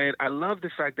 and I love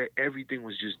the fact that everything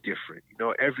was just different. You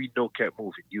know, every note kept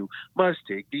moving. You must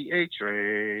take the A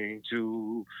train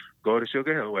to go to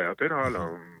Sugar Hill way up in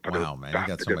Harlem. Wow, man, you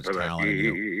got so much talent in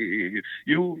you.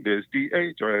 You missed the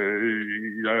A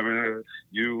train.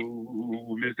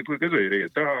 You missed the quickest way to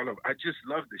get to Harlem. I just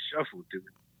love the shuffle, dude.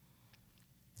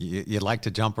 You like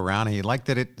to jump around, and you like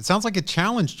that it sounds like it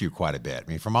challenged you quite a bit. I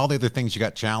mean, from all the other things you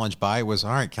got challenged by, it was,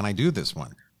 all right, can I do this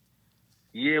one?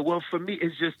 Yeah, well, for me,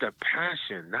 it's just a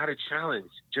passion, not a challenge,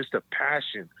 just a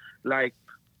passion. Like,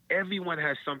 everyone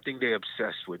has something they're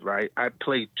obsessed with, right? I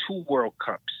played 2 World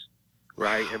Cups,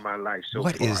 right, in my life so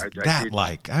what far. What is that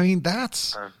like? I mean,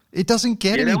 that's it doesn't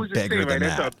get any bigger than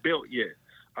that. That's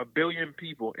a billion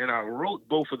people, and I wrote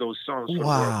both of those songs for the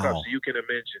World Cup, so you can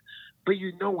imagine. But,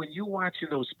 you know, when you're watching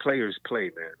those players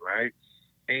play, man, right?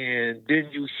 And then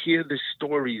you hear the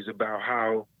stories about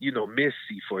how, you know,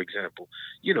 Messi, for example,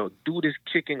 you know, dude is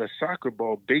kicking a soccer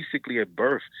ball basically at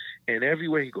birth. And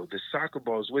everywhere he goes, the soccer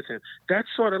ball is with him. That's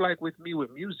sort of like with me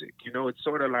with music. You know, it's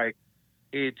sort of like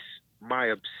it's my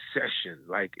obsession.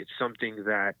 Like it's something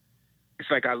that it's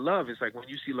like I love. It's like when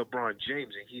you see LeBron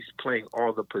James and he's playing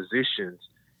all the positions,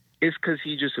 it's because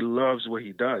he just loves what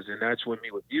he does. And that's with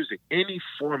me with music. Any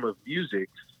form of music,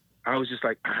 I was just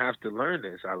like, I have to learn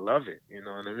this. I love it. You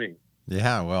know what I mean?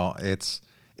 Yeah, well,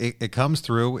 it comes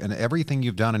through in everything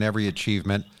you've done and every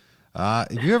achievement.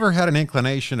 Have you ever had an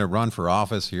inclination to run for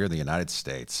office here in the United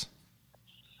States?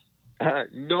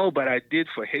 No, but I did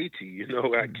for Haiti, you know,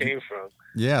 where I came from.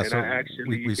 Yeah, and so I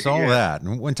actually, we saw that.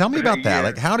 And tell me about that.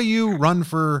 Like, how do you run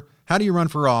for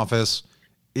office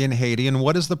in Haiti, and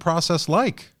what is the process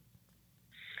like?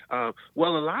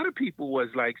 Well, a lot of people was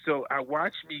like, so I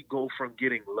watched me go from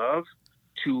getting love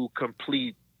to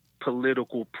complete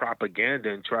political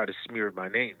propaganda and try to smear my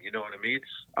name. You know what I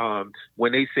mean?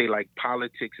 When they say like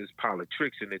politics is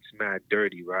politics and it's mad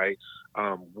dirty, right?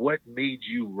 What made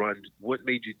you run? What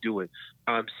made you do it?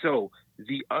 So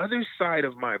the other side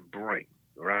of my brain,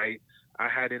 right? I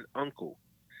had an uncle,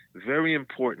 very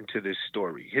important to this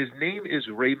story. His name is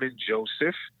Raymond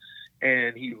Joseph.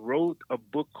 And he wrote a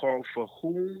book called For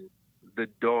Whom the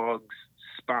Dogs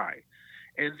Spy.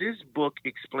 And this book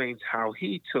explains how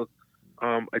he took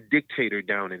a dictator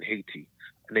down in Haiti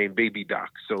named Baby Doc.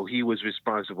 So he was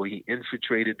responsible. He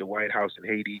infiltrated the White House in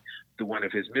Haiti through one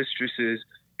of his mistresses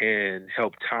and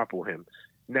helped topple him.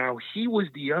 Now, he was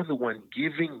the other one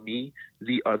giving me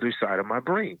the other side of my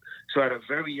brain. So at a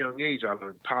very young age, I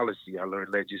learned policy. I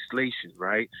learned legislation,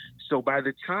 right? So by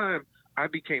the time I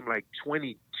became like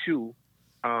 22.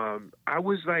 I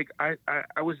was like, I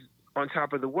was on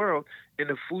top of the world, and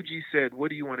the Fuji said, what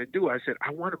do you want to do? I said,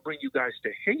 I want to bring you guys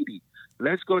to Haiti.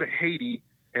 Let's go to Haiti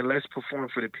and let's perform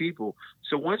for the people.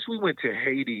 So once we went to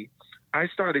Haiti, I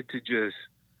started to just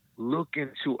look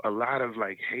into a lot of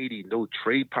like Haiti, no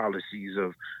trade policies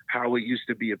of how it used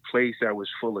to be a place that was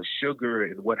full of sugar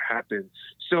and what happened.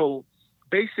 So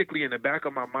basically in the back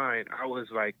of my mind, I was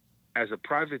like, as a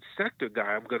private sector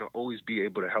guy, I'm going to always be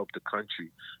able to help the country.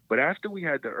 But after we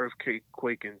had the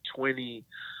earthquake in 20,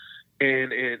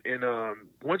 and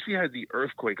once we had the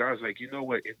earthquake, I was like, you know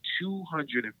what? In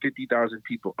 250,000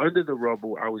 people under the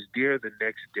rubble, I was there the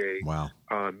next day, wow,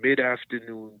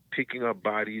 mid-afternoon, picking up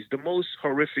bodies, the most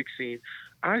horrific scene.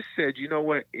 I said, you know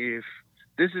what? If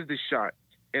this is the shot,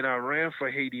 and I ran for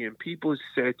Haiti, and people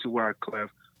said to Wyclef,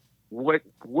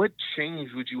 what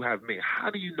change would you have made? How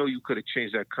do you know you could have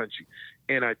changed that country?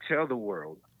 And I tell the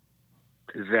world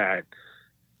that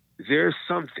there's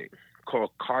something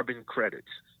called carbon credits.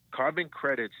 Carbon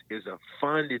credits is a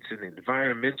fund. It's an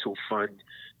environmental fund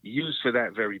used for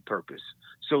that very purpose.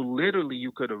 So literally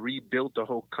you could have rebuilt the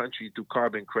whole country through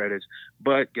carbon credits.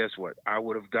 But guess what? I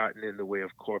would have gotten in the way of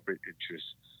corporate interests.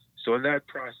 So in that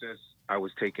process, I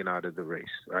was taken out of the race,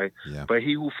 right? Yeah. But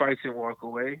he who fights and walk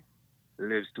away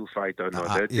lives to fight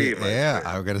another day. Yeah,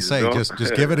 I was going to say,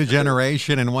 just give it a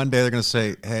generation, and one day they're going to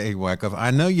say, hey, Wyclef,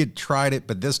 I know you tried it,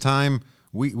 but this time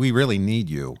we really need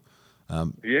you.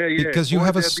 Because you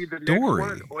have a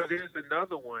story. Or there's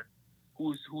another one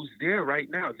who's there right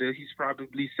now. He's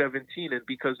probably 17, and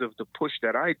because of the push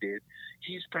that I did,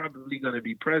 he's probably going to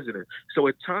be president. So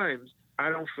at times, I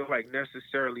don't feel like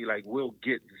necessarily like we'll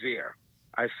get there.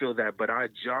 I feel that, but our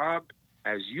job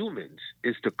as humans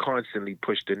is to constantly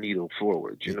push the needle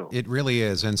forward, you know. It really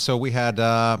is. And so we had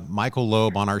Michael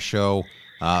Loeb on our show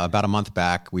about a month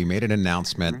back. We made an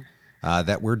announcement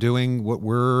that we're doing what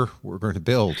we're going to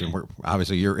build, and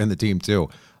obviously you're in the team too,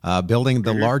 building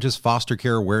the largest foster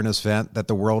care awareness event that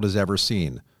the world has ever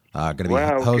seen. Going to be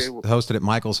hosted at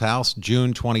Michael's house,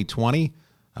 June 2020.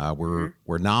 We're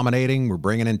nominating, we're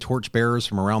bringing in torchbearers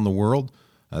from around the world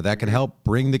that can help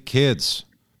bring the kids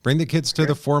to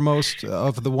the foremost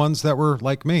of the ones that were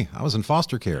like me. I was in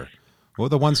foster care. Well,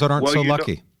 the ones that aren't so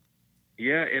lucky.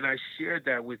 Yeah, and I shared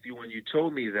that with you when you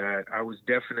told me that. I was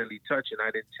definitely touched, and I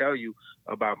didn't tell you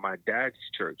about my dad's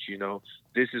church. You know,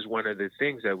 this is one of the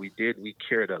things that we did. We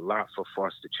cared a lot for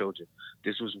foster children.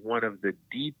 This was one of the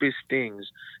deepest things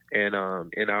in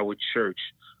our church,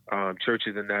 Church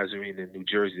of the Nazarene in New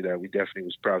Jersey, that we definitely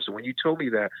was proud. So when you told me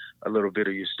that, a little bit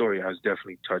of your story, I was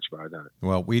definitely touched by that.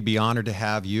 Well, we'd be honored to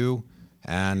have you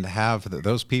and have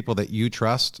those people that you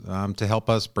trust to help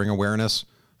us bring awareness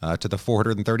to the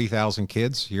 430,000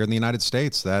 kids here in the United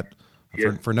States that,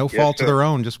 for no fault of their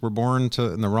own, just were born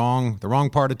in the wrong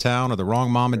part of town, or the wrong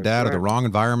mom and dad, or the wrong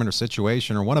environment or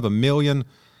situation, or one of a million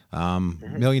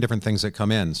different things that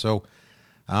come in. So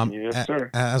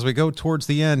as we go towards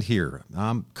the end here,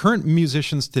 current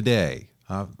musicians today,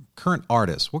 current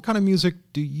artists, what kind of music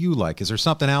do you like? Is there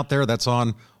something out there that's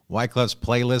on Wyclef's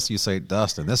playlist you say,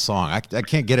 Dustin, this song, I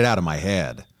can't get it out of my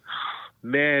head?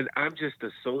 Man, I'm just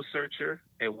a soul searcher.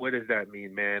 And what does that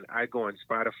mean, man? I go on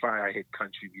Spotify, I hit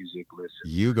country music, listen.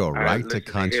 You go right to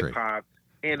country. Hip-hop,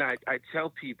 and I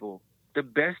tell people, the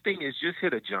best thing is just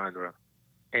hit a genre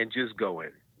and just go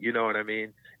in. You know what I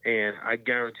mean? And I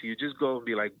guarantee you, just go and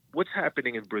be like, what's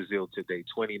happening in Brazil today,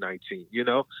 2019, you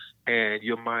know? And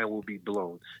your mind will be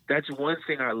blown. That's one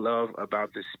thing I love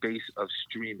about the space of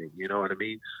streaming, you know what I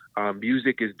mean?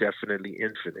 Music is definitely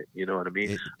infinite, you know what I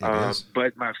mean? It is.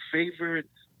 But my favorite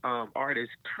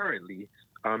artist currently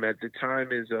at the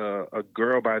time is a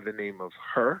girl by the name of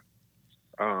Her.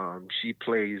 She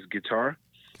plays guitar,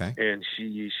 and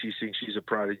she sings. She's a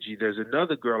prodigy. There's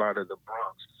another girl out of the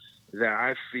Bronx that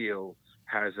I feel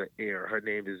has an air. Her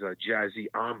name is Jazzy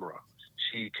Amra.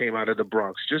 She came out of the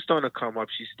Bronx, just on the come up.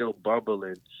 She's still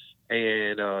bubbling.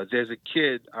 And there's a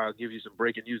kid, I'll give you some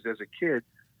breaking news. There's a kid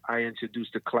I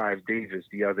introduced to Clive Davis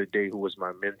the other day who was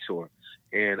my mentor.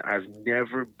 And I've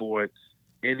never brought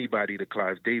anybody to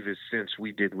Clive Davis since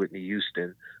we did Whitney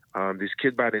Houston. This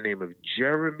kid by the name of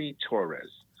Jeremy Torres.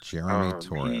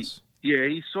 Torres.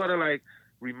 He sort of like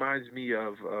reminds me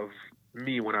of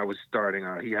me when I was starting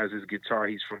out. He has his guitar.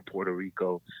 He's from Puerto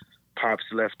Rico. Pops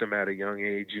left him at a young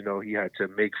age. You know, he had to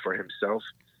make for himself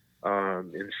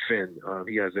in Finn.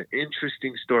 He has an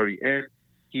interesting story, and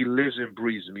he lives and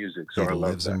breathes music. So I love that.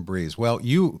 He lives and breathes. Well,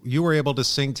 you were able to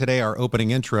sing today our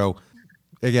opening intro.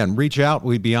 Again, reach out.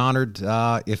 We'd be honored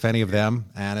if any of them.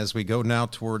 And as we go now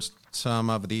towards some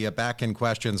of the back-end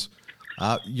questions,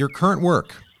 your current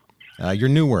work, your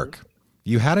new work,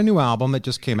 you had a new album that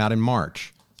just came out in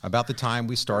March, about the time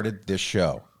we started this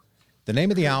show. The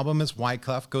name of the album is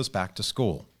Wyclef Goes Back to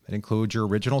School. It includes your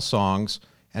original songs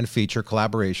and feature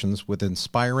collaborations with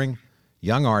inspiring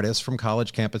young artists from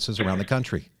college campuses around the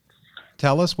country.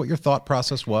 Tell us what your thought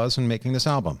process was in making this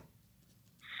album.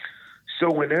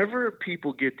 So whenever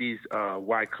people get these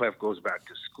Wyclef Goes Back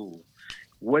to School,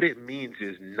 what it means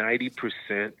is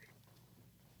 90%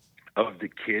 of the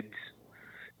kids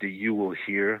that you will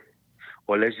hear,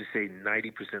 or let's just say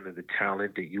 90% of the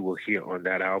talent that you will hear on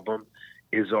that album,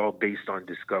 is all based on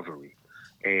discovery.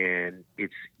 And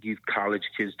it's these college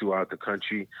kids throughout the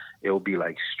country. It'll be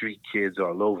like street kids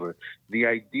all over. The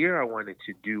idea I wanted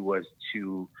to do was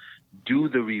to do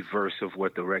the reverse of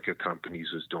what the record companies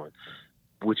was doing.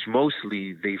 which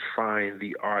mostly they find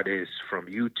the artists from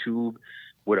YouTube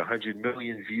with 100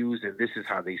 million views, and this is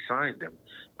how they signed them.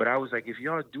 But I was like, if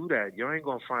y'all do that, y'all ain't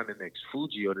gonna find the next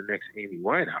Fuji or the next Amy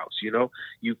Winehouse. You know,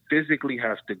 you physically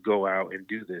have to go out and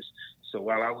do this. So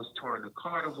while I was touring the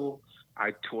carnival,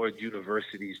 I toured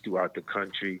universities throughout the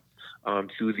country.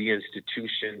 Through the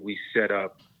institution, we set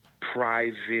up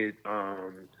private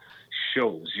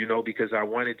shows, you know, because I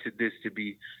wanted this to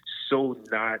be so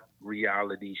not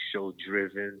reality show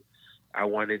driven. I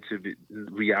wanted to be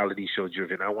reality show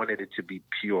driven. I wanted it to be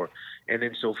pure. And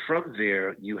then so from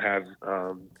there, you have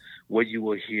what you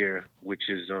will hear, which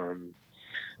is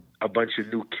a bunch of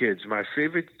new kids. My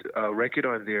favorite record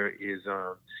on there is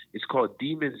it's called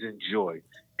Demons in Joy,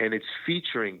 and it's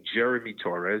featuring Jeremy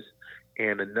Torres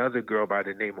and another girl by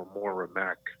the name of Maura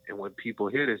Mack. And when people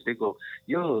hear this, they go,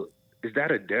 yo, is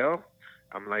that Adele?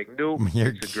 I'm like, no,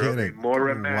 it's a girl named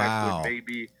Maura Mack with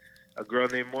maybe a girl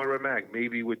named Maura Mack,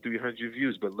 maybe with 300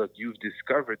 views. But look, you've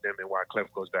discovered them in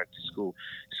Wyclef Goes Back to School.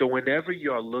 So whenever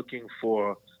you're looking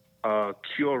for a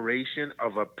curation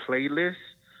of a playlist,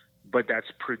 but that's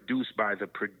produced by the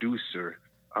producer,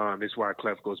 is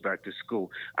Wyclef Goes Back to School.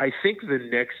 I think the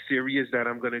next series that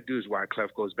I'm going to do is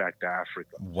Wyclef Goes Back to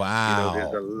Africa. Wow. You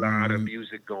know, there's a lot of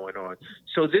music going on.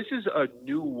 So this is a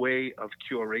new way of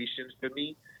curation for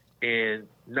me, and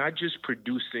not just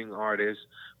producing artists,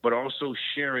 but also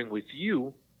sharing with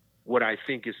you what I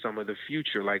think is some of the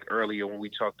future, like earlier when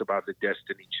we talked about the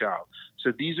Destiny Child.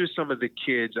 So these are some of the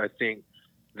kids I think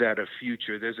that are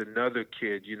future. There's another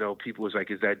kid, you know, people was like,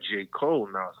 is that J. Cole?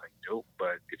 And I was like, nope,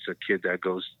 but it's a kid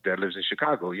that lives in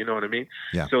Chicago. You know what I mean?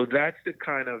 Yeah. So that's the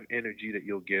kind of energy that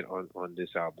you'll get on this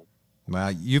album.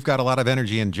 Well, you've got a lot of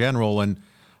energy in general, and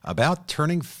about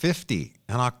turning 50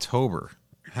 in October.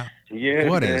 Yeah.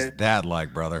 What man. is that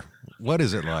like, brother? What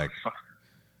is it like?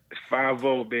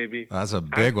 5-0, baby. That's a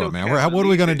big one, man. What are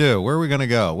we going to do? Where are we going to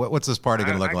go? What's this party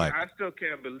going to look like? I still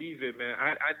can't believe it, man.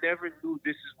 I never knew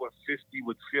this is what 50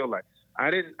 would feel like. I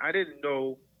didn't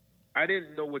know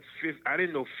what 50. I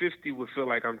didn't know 50 would feel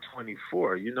like I'm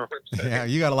 24. You know what I'm saying? Yeah,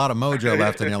 you got a lot of mojo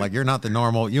left in you. Like, you're not the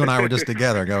normal. You and I were just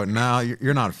together. Go, no,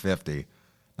 you're not 50.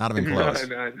 Not even close.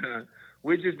 No.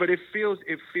 But it feels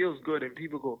good, and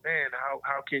people go, man,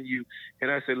 how can you?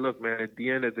 And I said, look, man, at the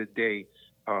end of the day,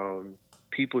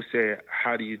 people say,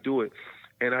 how do you do it?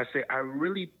 And I say, I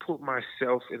really put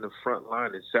myself in the front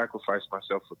line and sacrifice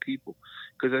myself for people.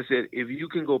 Because I said, if you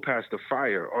can go past the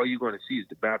fire, all you're going to see is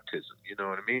the baptism. You know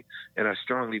what I mean? And I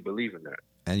strongly believe in that.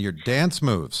 And your dance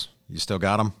moves, you still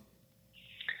got them?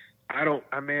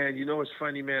 Man, you know what's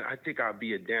funny, man? I think I'll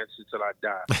be a dancer till I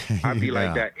die. I'll be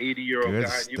like that 80-year-old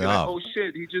guy. And you'll be like, oh,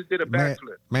 shit, he just did a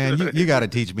backflip. Man, you got to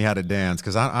teach me how to dance,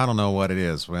 because I don't know what it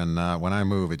is. When I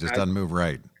move, it just doesn't move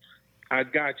right. I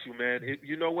got you, man.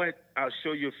 You know what? I'll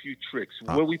show you a few tricks.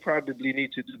 What we probably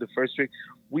need to do, the first trick,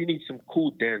 we need some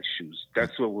cool dance shoes.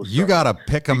 That's what we'll start. You got to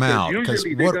pick them out. Because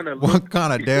what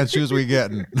kind of dance shoes we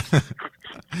getting?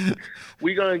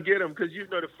 We're going to get them because, you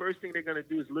know, the first thing they're going to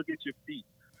do is look at your feet.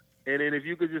 And then if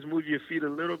you could just move your feet a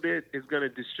little bit, it's going to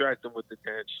distract them with the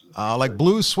dance shoes. Like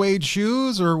blue suede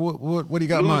shoes, or what do you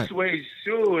got in mind? Blue suede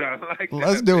shoes. I like that.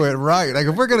 Let's do it right. Like,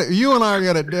 if you and I are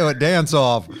going to do a dance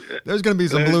off, there's going to be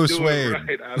some blue suede.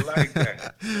 Right. I like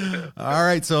that. All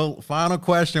right. So final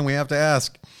question we have to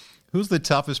ask. Who's the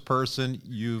toughest person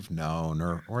you've known,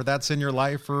 or that's in your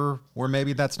life, or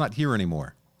maybe that's not here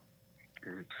anymore?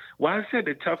 Well, I said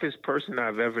the toughest person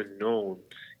I've ever known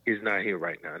is not here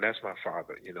right now. And that's my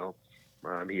father, you know.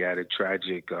 He had a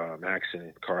tragic car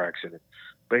accident.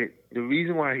 But the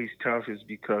reason why he's tough is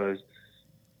because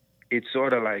it's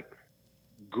sort of like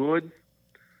good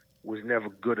was never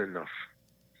good enough.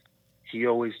 He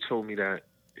always told me that,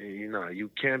 you know,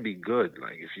 you can't be good.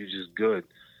 Like, if you're just good,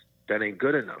 that ain't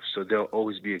good enough. So there'll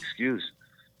always be excuse.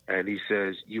 And he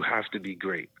says, you have to be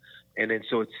great. And then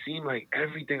so it seemed like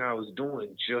everything I was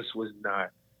doing just was not,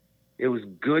 it was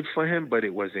good for him, but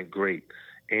it wasn't great.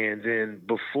 And then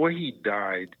before he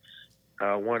died,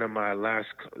 one of my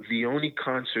the only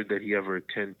concert that he ever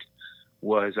attended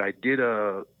was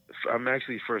I'm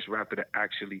actually the first rapper to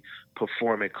actually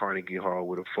perform at Carnegie Hall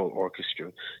with a full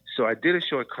orchestra. So I did a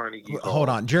show at Carnegie Hall. Hold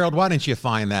on, Gerald, why didn't you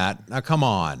find that? Now, come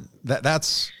on.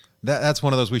 That's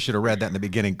one of those, we should have read that in the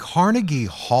beginning. Carnegie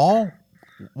Hall?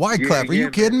 Wyclef, are you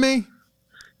kidding me?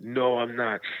 No, I'm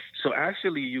not. So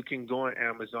actually, you can go on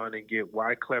Amazon and get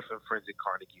Wyclef and Friends at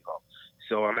Carnegie Hall.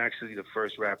 So I'm actually the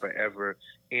first rapper ever.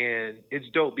 And it's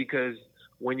dope because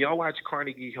when y'all watch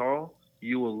Carnegie Hall,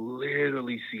 you will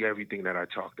literally see everything that I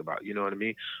talked about. You know what I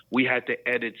mean? We had to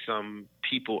edit some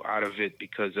people out of it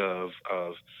because of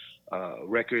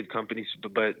record companies,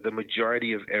 but the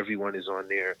majority of everyone is on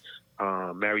there.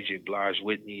 Mary J. Blige,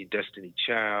 Whitney, Destiny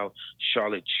Child,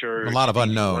 Charlotte Church. A lot of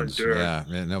unknowns. Wonder. Yeah,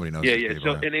 nobody knows. Yeah. People,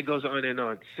 So right? and it goes on and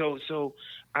on. So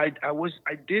I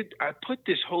put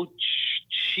this whole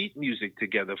sheet music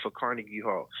together for Carnegie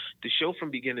Hall, the show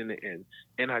from beginning to end,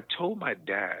 and I told my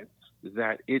dad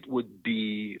that it would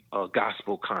be a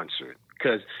gospel concert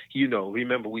because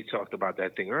remember we talked about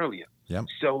that thing earlier. Yep.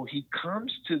 So he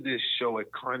comes to this show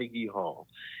at Carnegie Hall,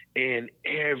 and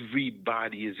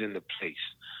everybody is in the place.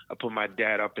 I put my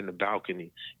dad up in the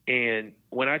balcony, and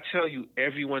when I tell you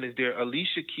everyone is there,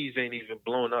 Alicia Keys ain't even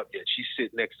blown up yet. She's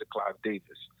sitting next to Clive Davis.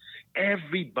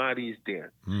 Everybody is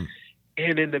there.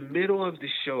 And in the middle of the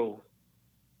show,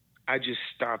 I just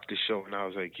stopped the show, and I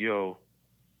was like, yo,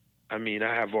 I mean,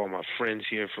 I have all my friends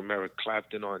here from Eric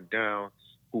Clapton on down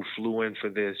who flew in for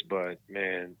this, but,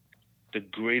 man, the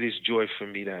greatest joy for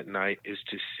me that night is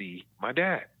to see my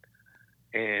dad.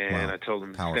 And Wow. I told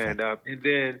him Powerful. to stand up, and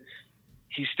then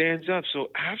he stands up.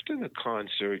 So after the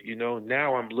concert,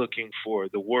 now I'm looking for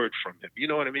the word from him. You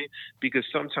know what I mean? Because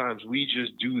sometimes we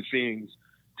just do things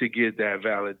to get that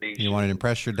validation. You wanted to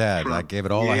impress your dad. I gave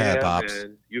it all I had, Pops.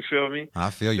 Man. You feel me? I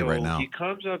feel you right now. He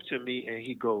comes up to me and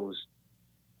he goes,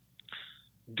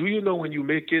 do you know when you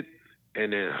make it?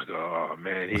 And then I go, oh,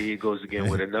 man, here he goes again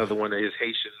with another one of his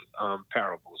Haitian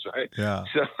parables, right? Yeah.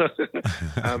 So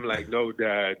I'm like, no,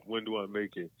 Dad, when do I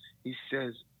make it? He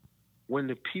says, when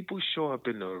the people show up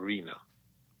in the arena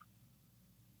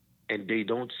and they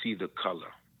don't see the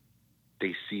color,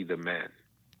 they see the man,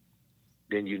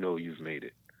 then you know you've made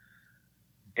it.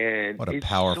 And What a it's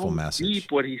powerful so message.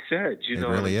 deep what he said, you know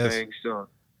really what I'm is. saying? So,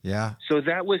 Yeah. so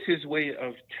that was his way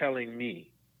of telling me,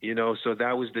 so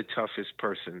that was the toughest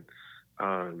person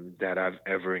that I've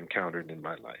ever encountered in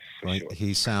my life. For Well, sure.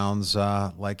 he sounds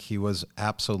like he was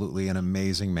absolutely an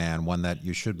amazing man, one that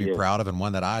you should be proud of, and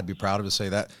one that I'd be proud of to say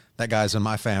that guy's in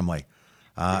my family.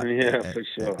 Yeah, for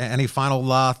sure. Any final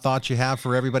thoughts you have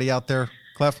for everybody out there,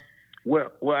 Clef? Well,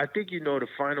 I think, the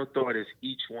final thought is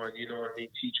each one,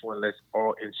 teach one, let's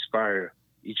all inspire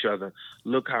each other.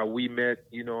 Look how we met,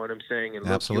 you know what I'm saying? And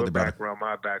look, Absolutely, your brother. background,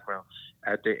 my background.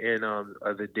 At the end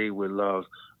of the day with love.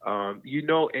 And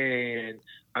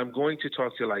I'm going to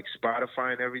talk to like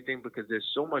Spotify and everything because there's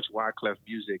so much Wyclef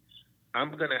music. I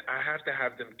have to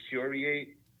have them curate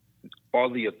all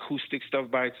the acoustic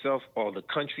stuff by itself, all the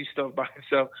country stuff by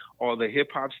itself, all the hip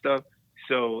hop stuff.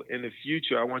 So in the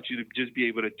future, I want you to just be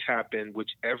able to tap in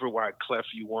whichever Wyclef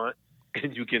you want,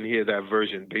 and you can hear that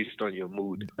version based on your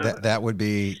mood. That would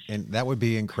be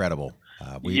incredible.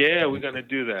 We're gonna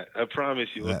do that. I promise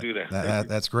you, we'll do that.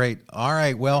 That's great. All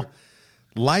right. Well,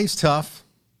 life's tough,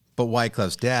 but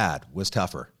Wyclef's dad was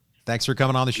tougher. Thanks for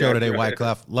coming on the show today, right.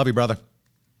 Wyclef. Love you, brother.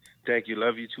 Thank you.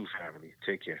 Love you too, family.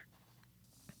 Take care.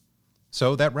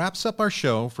 So that wraps up our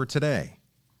show for today.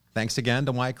 Thanks again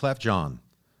to Wyclef Jean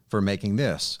for making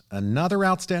this another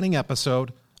outstanding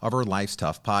episode of our Life's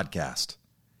Tough podcast.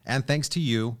 And thanks to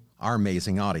you, our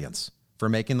amazing audience, for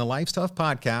making the Life's Tough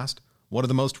podcast one of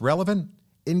the most relevant,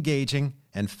 engaging,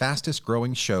 and fastest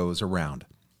growing shows around.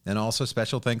 And also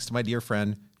special thanks to my dear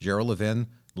friend, Gerald Levin,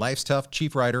 Life's Tough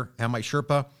chief writer, and my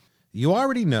Sherpa. You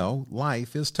already know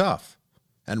life is tough,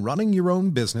 and running your own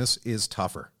business is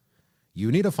tougher.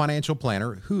 You need a financial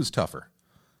planner who's tougher.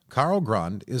 Carl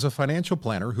Grund is a financial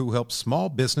planner who helps small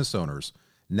business owners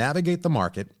navigate the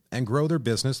market and grow their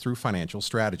business through financial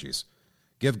strategies.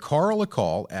 Give Carl a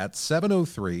call at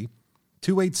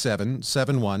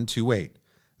 703-287-7128.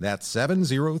 That's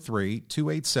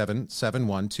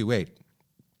 703-287-7128.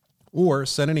 Or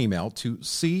send an email to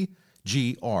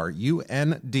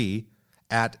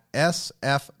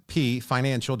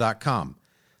cgrund@sfpfinancial.com.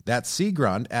 That's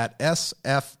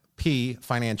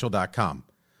cgrund@sfpfinancial.com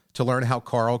to learn how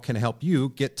Carl can help you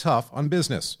get tough on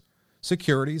business.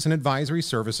 Securities and advisory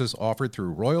services offered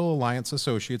through Royal Alliance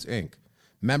Associates, Inc.,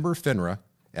 member FINRA,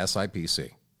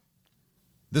 SIPC.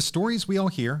 The stories we all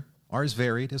hear are as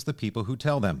varied as the people who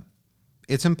tell them.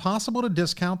 It's impossible to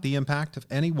discount the impact of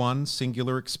any one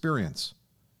singular experience.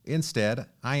 Instead,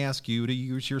 I ask you to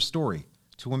use your story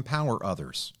to empower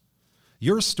others.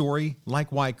 Your story,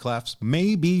 like Wyclef's,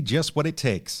 may be just what it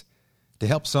takes to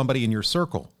help somebody in your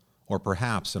circle, or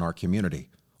perhaps in our community,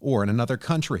 or in another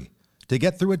country, to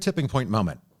get through a tipping point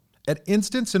moment, an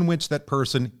instance in which that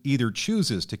person either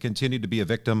chooses to continue to be a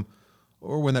victim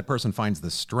or when that person finds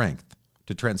the strength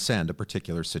to transcend a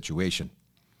particular situation.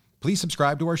 Please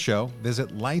subscribe to our show,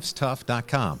 visit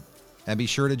lifestough.com, and be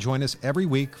sure to join us every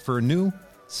week for a new,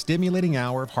 stimulating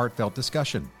hour of heartfelt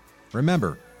discussion.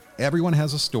 Remember, everyone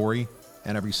has a story,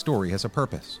 and every story has a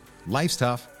purpose. Life's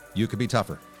tough, you could be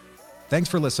tougher. Thanks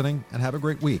for listening, and have a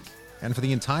great week. And for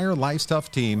the entire Life's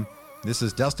Tough team, this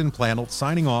is Dustin Planolt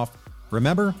signing off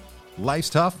Remember, life's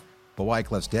tough, but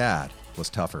Wyclef's dad was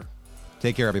tougher.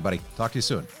 Take care, everybody. Talk to you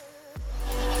soon.